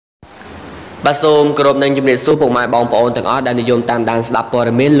bà xôm cột nâng chấm điểm số bộ máy bóng bóng từng ở đang được dùng tam đàn đập bò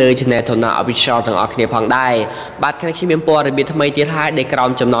miếng lưới trên nền Thona official từng ở kia phong đài bắt khán giả miếng bò để biết thay tiết hai để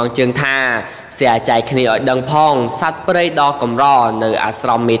cầm chấm nón trường tha sẽ chạy knea ở doengophng satvaprei đo kamr nơi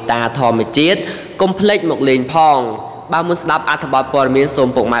asram mettea thommocheate phhlech mokleng phong ba muốn đáp thập bò miếng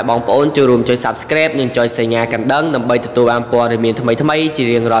xôm bộ máy bóng bóng cho room cho subscribe nhưng cho xây nhà cần đăng nằm bay từ tụ am bò miếng thay chỉ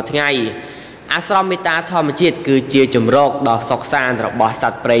riêng rõ ngày asram mettea thommocheate cứ chia chấm rốt đo sọc san rồi bỏ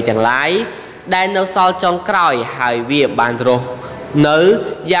satvaprei chẳng láiได้នៅសល់ចុងក្រោយហើយវាបានរស់នៅ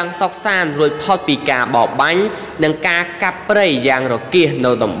យ៉ាងសុខសាន្តរួចផុតពីការបរបាញ់និងការកាប់ព្រៃយ៉ាងរគាស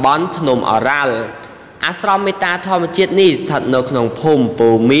នៅតំបន់ភ្នំអរ៉ាល់អាស្រមមេត្តាធម្មជាតិនេះស្ថិតនៅក្នុងភូមិពូ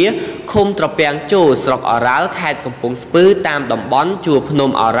មៀឃុំត្រពាំងជោស្រុកអរ៉ាល់ខេត្តកំពង់ស្ពឺតាមតំបន់ជួរភ្នំ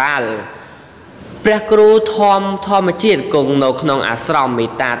អរ៉ាល់ព្រះគ្រូធម្មជាតិគង់នៅក្នុងអាស្រមមេ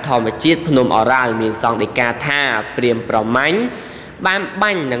ត្តាធម្មជាតិភ្នំអរ៉ាល់មានសង្ឃដីកាថាព្រាមប្រមាញ់បាន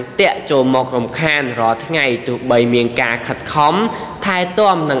បាញ់នឹងតាក់ចូលមករំខានរាល់ថ្ងៃទោះបីមានការខិតខំថែ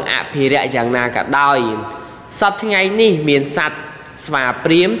ទាំនិងអភិរក្សយ៉ាងណាក៏ដោយសពថ្ងៃនេះមានសត្វស្វា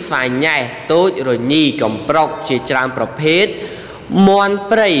ព្រាមស្វាញ៉ែសតូចរញីកំប្រុកជាច្រើនប្រភេទមាន់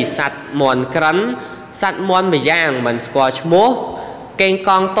ព្រៃសត្វមាន់ក្រិនសត្វមាន់ម្យ៉ាងមិនស្គាល់ឈ្មោះកេងក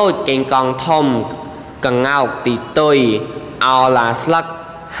ងតូចកេងកងធំកង្កោកទីតុយអោឡាស្លឹក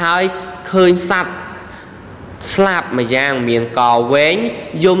ហើយឃើញសត្វស្លាប់ម្យ៉ាងមានកវែង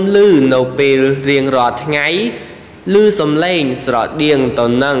យំលឺនៅពេលរៀងរាល់ថ្ងៃលឺសំឡេងស្រដៀងទៅ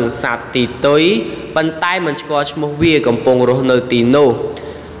នឹងសត្វទីតុយប៉ុន្តែមិនស្គាល់ឈ្មោះវាកំពុងរស់នៅទីនោះ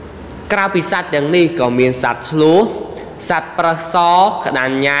ក្រៅពីសត្វទាំងនេះក៏មានសត្វឆ្លួសសត្វប្រើសក្តា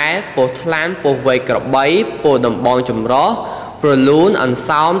នញ៉ែពស់ថ្លាន់ពស់វែកក្របីពស់ដំបងចម្រុះប្រលូនអន្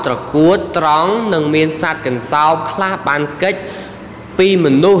សោមត្រកួតត្រង់និងមានសត្វកន្សោបខ្លះបានកិច្ចពីម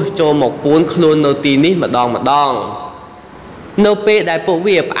នុស្សចូលមកពួនខ្លួននៅទីនេះម្ដងនៅពេលដែលពួក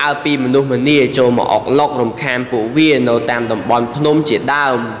វាផ្អើលពីមនុស្សម្នាចូលមកអុកឡុករំខានពួកវានៅតាមតំបន់ភ្នំជាដើ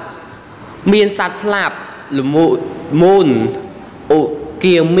មមានសត្វស្លាប់ល្មូនឧ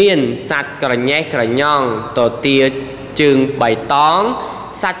គៀមានសត្វក្រញ៉េះក្រញ៉ង់តទាជើងបៃតង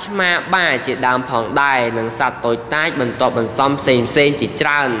សត្វឆ្មាបាជាដើមផងដែរនិងសត្វតូចតាចបន្ទាប់បន្សំផ្សេងជាច្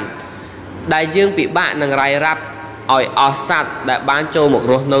រើនដែលយើងពិបាកនឹងរាយរាប់ឲ្យអស់សត្វដែលបានចូលមក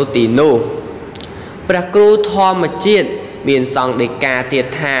រស់នៅទីនោះព្រះគ្រូធម្មជាតិមានសង្ឃដីកាទៀត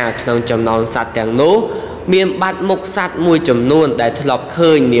ថាក្នុងចំណោមសត្វទាំងនោះមានបាត់មុខសត្វមួយចំនួនដែលធ្លាប់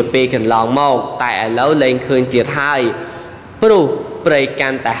ឃើញនាពេលកន្លងមកតែឥឡូវលែងឃើញទៀតហើយព្រោះព្រៃកា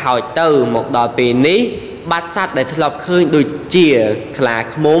ន់តែហោចទៅមកដល់ពេលនេះបាត់សត្វដែលធ្លាប់ឃើញដូចជាខ្លា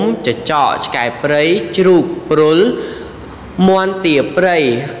ឃ្មុំចចកឆ្កែព្រៃជ្រូកព្រុលមាន់ទាព្រៃ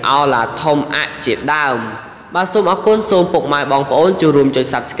អោឡាធំអជាដើមបាទសូមអរគុណសូមពុកម៉ែបងប្អូនចូលរួមចុច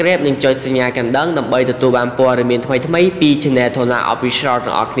Subscribe និងចុចសញ្ញាកណ្ដឹងដើម្បីទទួលបានព័ត៌មានថ្មីៗពី Channel Thona Official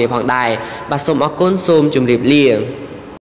ទាំងអស់គ្នាផងដែរបាទសូមអរគុណសូមជម្រាបលា